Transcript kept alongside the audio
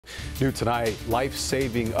New tonight,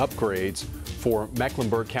 life-saving upgrades for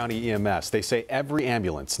Mecklenburg County EMS. They say every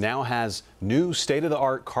ambulance now has new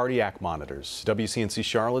state-of-the-art cardiac monitors. WCNC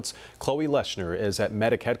Charlotte's Chloe Leshner is at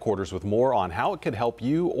Medic headquarters with more on how it could help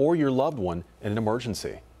you or your loved one in an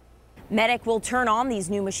emergency. Medic will turn on these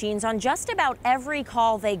new machines on just about every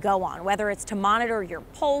call they go on, whether it's to monitor your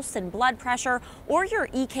pulse and blood pressure or your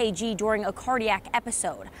EKG during a cardiac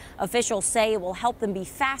episode. Officials say it will help them be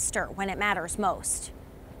faster when it matters most.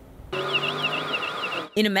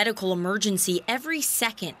 In a medical emergency, every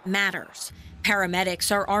second matters.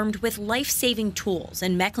 Paramedics are armed with life-saving tools,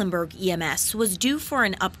 and Mecklenburg EMS was due for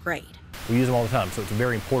an upgrade. We use them all the time, so it's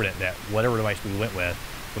very important that whatever device we went with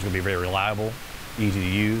was going to be very reliable, easy to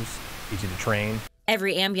use, easy to train.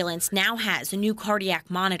 Every ambulance now has a new cardiac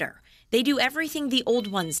monitor. They do everything the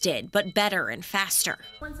old ones did, but better and faster.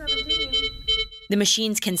 117. The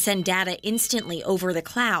machines can send data instantly over the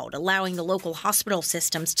cloud, allowing the local hospital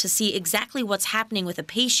systems to see exactly what's happening with a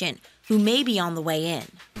patient who may be on the way in.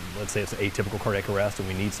 Let's say it's an atypical cardiac arrest and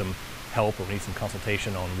we need some help or we need some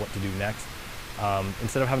consultation on what to do next.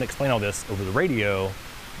 Instead of having to explain all this over the radio,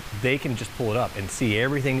 they can just pull it up and see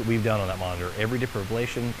everything that we've done on that monitor, every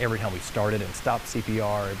defibrillation, every time we started and stopped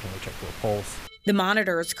CPR, every time we checked for a pulse. The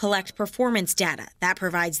monitors collect performance data that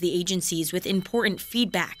provides the agencies with important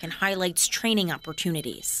feedback and highlights training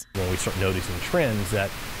opportunities. When we start noticing trends that,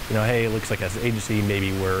 hey, it looks like as an agency,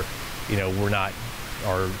 maybe our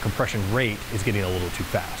compression rate is getting a little too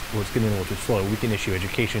fast or it's getting a little too slow, we can issue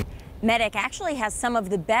education. Medic actually has some of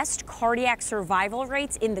the best cardiac survival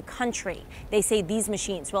rates in the country. They say these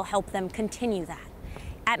machines will help them continue that.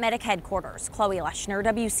 At Medic headquarters, Chloe Leshner,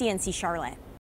 WCNC Charlotte.